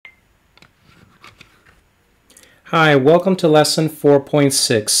Hi, welcome to lesson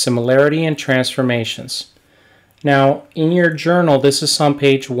 4.6, Similarity and Transformations. Now, in your journal, this is on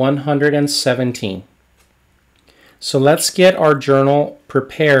page 117. So let's get our journal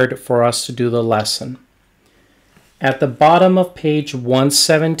prepared for us to do the lesson. At the bottom of page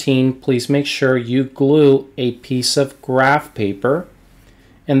 117, please make sure you glue a piece of graph paper,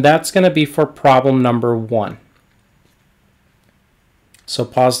 and that's going to be for problem number 1. So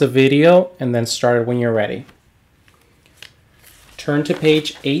pause the video and then start it when you're ready. Turn to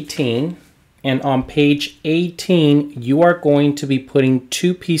page 18, and on page 18 you are going to be putting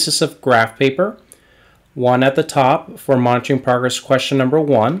 2 pieces of graph paper, one at the top for monitoring progress question number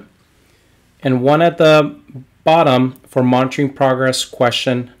 1 and one at the bottom for monitoring progress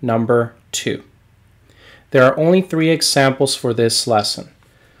question number 2. There are only 3 examples for this lesson,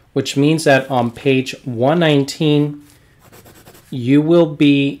 which means that on page 119 you will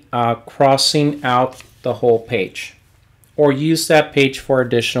be crossing out the whole page, or use that page for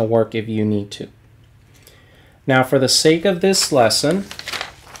additional work if you need to. Now, for the sake of this lesson,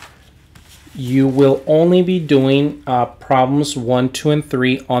 you will only be doing problems 1, 2, and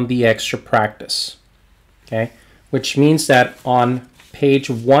 3 on the extra practice. Okay, which means that on page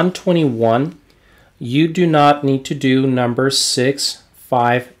 121, you do not need to do numbers 6,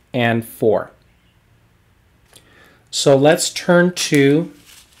 5, and 4. So let's turn to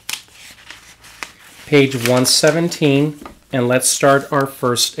page 117 and let's start our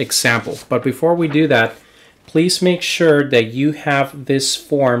first example. But before we do that, please make sure that you have this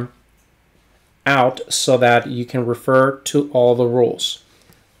form out so that you can refer to all the rules.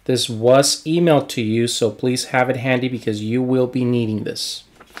 This was emailed to you, so please have it handy because you will be needing this.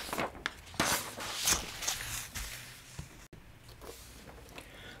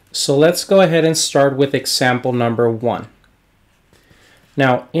 So let's go ahead and start with example number 1.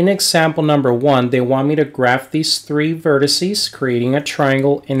 Now, in example number 1, they want me to graph these 3 vertices, creating a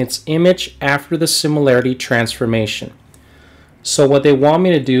triangle in its image after the similarity transformation. So what they want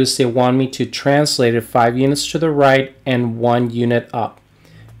me to do is they want me to translate it 5 units to the right and 1 unit up.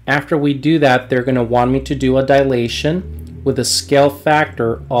 After we do that, they're going to want me to do a dilation with a scale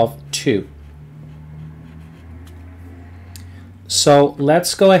factor of 2. So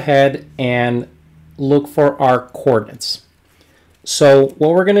let's go ahead and look for our coordinates. So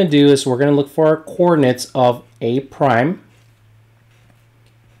what we're going to do is we're going to look for our coordinates of A prime,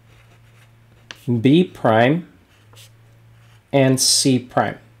 B prime, and C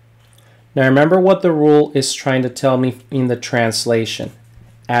prime. Now remember what the rule is trying to tell me in the translation.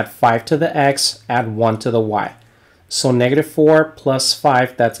 Add 5 to the x, add 1 to the y. So -4 plus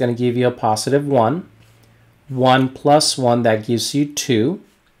 5, that's going to give you a positive 1. 1 plus 1, that gives you 2.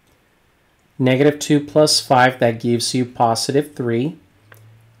 -2 plus 5, that gives you positive 3.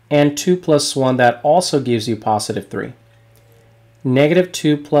 And 2 plus 1, that also gives you positive 3.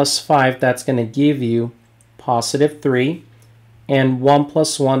 -2 plus 5, that's going to give you positive 3. And 1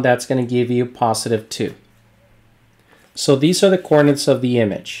 plus 1, that's going to give you positive 2. So these are the coordinates of the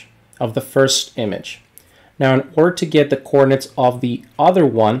image, of the first image. Now, in order to get the coordinates of the other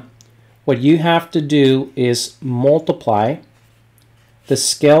one, what you have to do is multiply the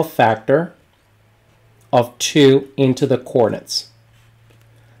scale factor of 2 into the coordinates.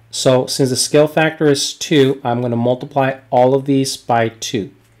 So since the scale factor is 2, I'm going to multiply all of these by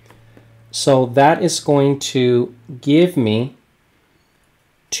 2. So that is going to give me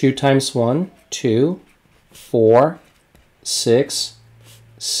 2 times 1, 2, 4, 6,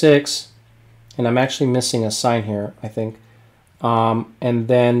 6, and I'm actually missing a sign here, I think. And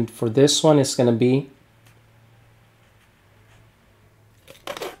then for this one, it's going to be,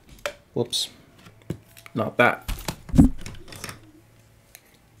 whoops, not that.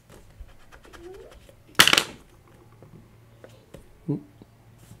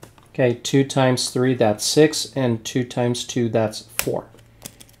 Okay, 2 times 3, that's 6, and 2 times 2, that's 4.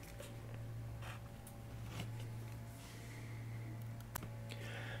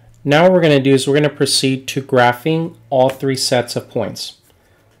 Now what we're going to do is we're going to proceed to graphing all 3 sets of points.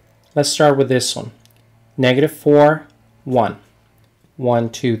 Let's start with this one. -4, 1. 1,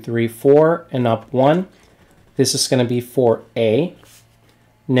 2, 3, 4, and up 1. This is going to be for A.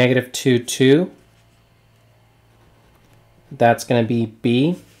 -2, 2. That's going to be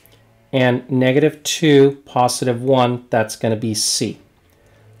B. And -2, positive 1, that's going to be C.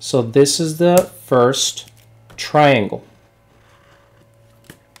 So this is the first triangle.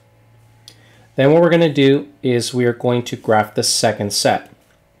 Then what we're going to do is we are going to graph the second set.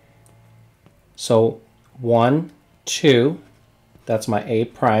 So 1, 2, that's my A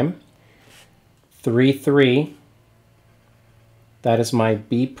prime. 3, 3, that is my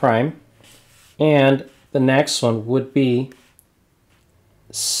B prime. And the next one would be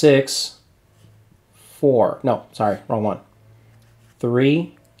 6, 4. No, sorry, wrong one.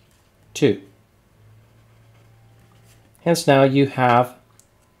 3, 2. Hence now you have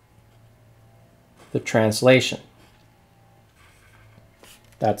the translation.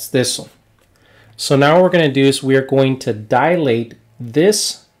 That's this one. So now what we're going to do is we're going to dilate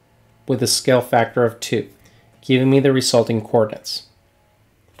this with a scale factor of 2, giving me the resulting coordinates.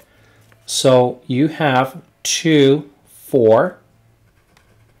 So you have 2, 4.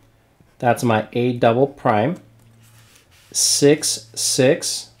 That's my A double prime. 6,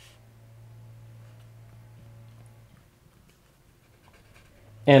 6.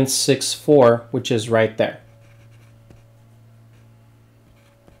 And 6, 4, which is right there.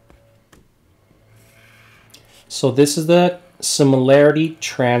 So this is the similarity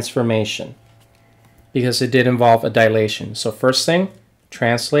transformation because it did involve a dilation. So first thing,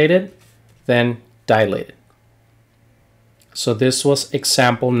 translated, then dilated. So this was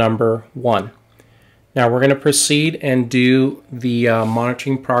example number 1. Now we're going to proceed and do the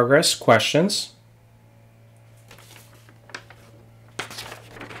monitoring progress questions.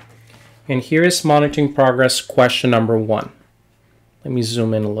 And here is monitoring progress question number 1. Let me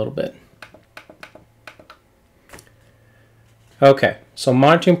zoom in a little bit. Okay, so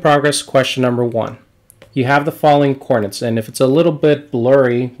monitoring progress question number 1. You have the following coordinates, and if it's a little bit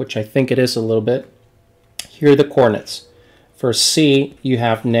blurry, which I think it is a little bit, here are the coordinates. For C, you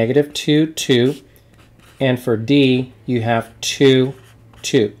have -2, 2, and for D, you have 2,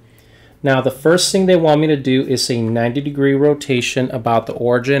 2. Now the first thing they want me to do is a 90-degree rotation about the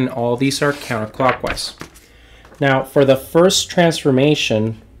origin. All these are counterclockwise. Now for the first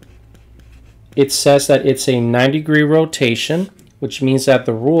transformation, it says that it's a 90-degree rotation, which means that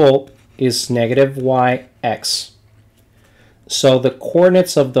the rule is -yx. So the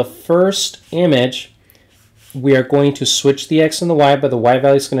coordinates of the first image, we are going to switch the x and the y, but the y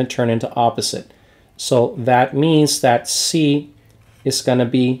value is going to turn into opposite. So that means that C is going to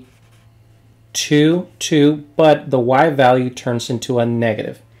be 2, 2, but the y value turns into a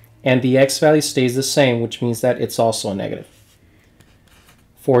negative. And the x value stays the same, which means that it's also a negative.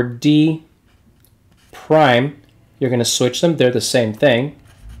 For D prime, you're going to switch them. They're the same thing.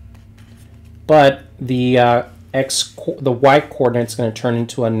 But the y coordinate is going to turn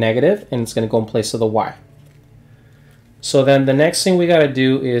into a negative, and it's going to go in place of the y. So then the next thing we got to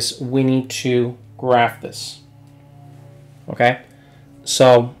do is we need to graph this. Okay?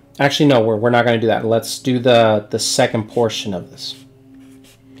 So actually, no, we're not going to do that. Let's do the second portion of this.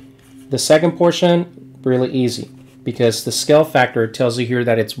 The second portion, really easy, because the scale factor tells you here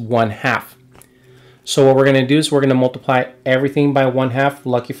that it's 1/2. So what we're going to do is we're going to multiply everything by 1/2.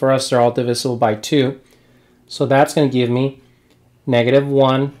 Lucky for us, they're all divisible by 2. So that's going to give me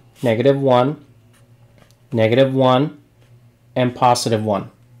 -1, -1, -1, and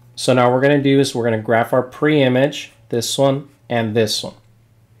 +1. So now what we're going to do is we're going to graph our pre-image, this one and this one.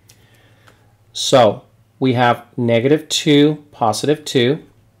 So we have -2, +2.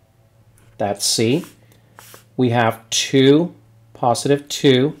 That's C. We have 2,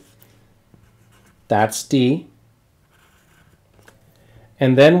 +2. That's D.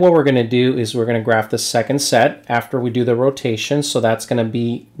 And then what we're going to do is we're going to graph the second set after we do the rotation. So that's going to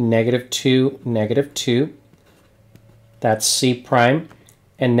be -2, -2. That's C prime.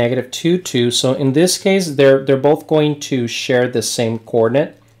 And -2, 2. So in this case, they're both going to share the same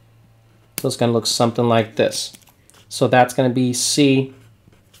coordinate. So it's going to look something like this. So that's going to be C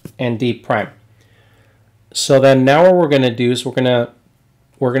and D prime. So then now what we're going to do is we're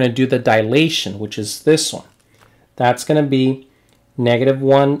going to do the dilation, which is this one. That's going to be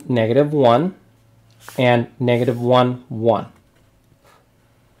 -1, -1, and -1, 1.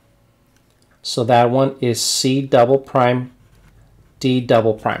 So that one is C double prime, D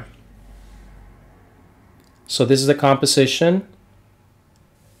double prime. So this is the composition,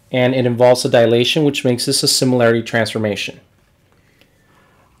 and it involves a dilation, which makes this a similarity transformation.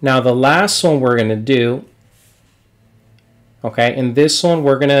 Now the last one we're going to do, okay, in this one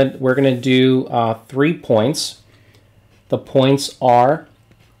we're gonna do 3 points. The points are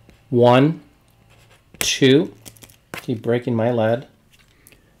 1, 2. Keep breaking my lead.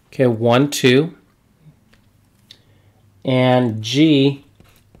 Okay, 1, 2. And G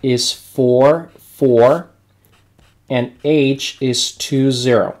is 4, 4. And H is 2,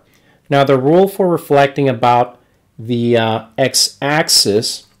 0. Now the rule for reflecting about the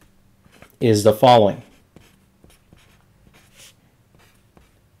x-axis is the following.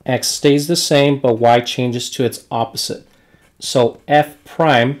 X stays the same, but y changes to its opposite. So F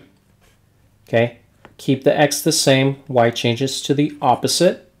prime, okay, keep the x the same, y changes to the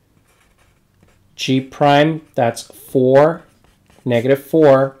opposite. G prime, that's 4, negative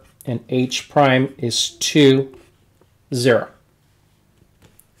 4, and H prime is 2, 0.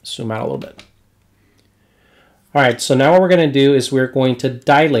 Zoom out a little bit. All right, so now what we're going to do is we're going to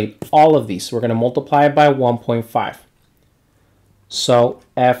dilate all of these. We're going to multiply it by 1.5. So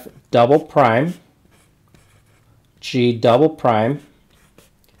F double prime, G double prime,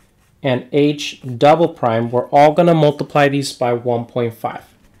 and H double prime, we're all going to multiply these by 1.5.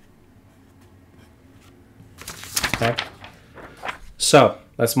 Okay, so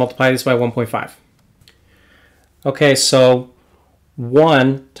let's multiply this by 1.5. Okay, so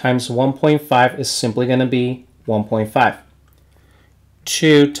 1 times 1.5 is simply going to be 1.5.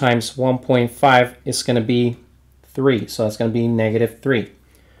 2 times 1.5 is going to be 3, so that's going to be negative 3.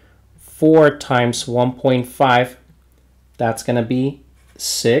 4 times 1.5, that's going to be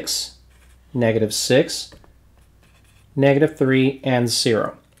 6, negative 6, negative 3, and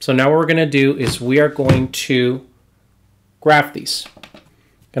 0. So now what we're going to do is we are going to graph these. I'm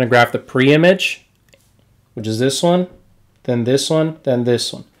going to graph the pre-image, which is this one, then this one, then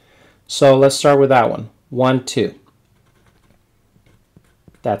this one. So let's start with that one. 1, 2.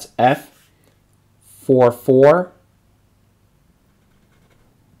 That's F. 4, 4.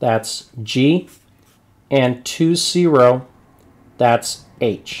 That's G. And 2, 0. That's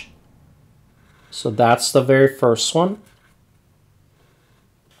H. So that's the very first one.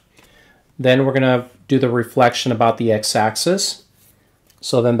 Then we're going to do the reflection about the x-axis.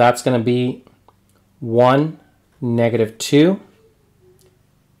 So then that's going to be 1, negative 2,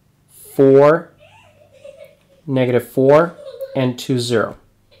 4, negative 4, and 2, 0.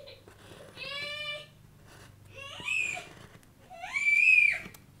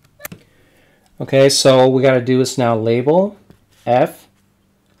 Okay, so what we got to do is now label F,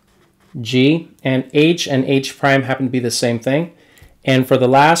 G, and H prime happen to be the same thing. And for the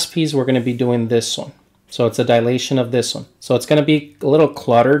last piece, we're going to be doing this one. So it's a dilation of this one. So it's going to be a little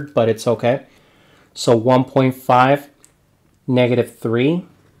cluttered, but it's okay. So 1.5, negative 3,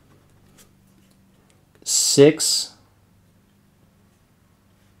 6,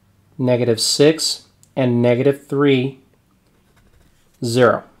 negative 6, and negative 3,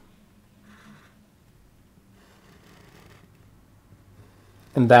 0.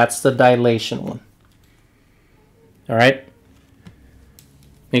 And that's the dilation one. All right.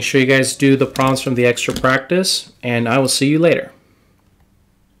 Make sure you guys do the problems from the extra practice, and I will see you later.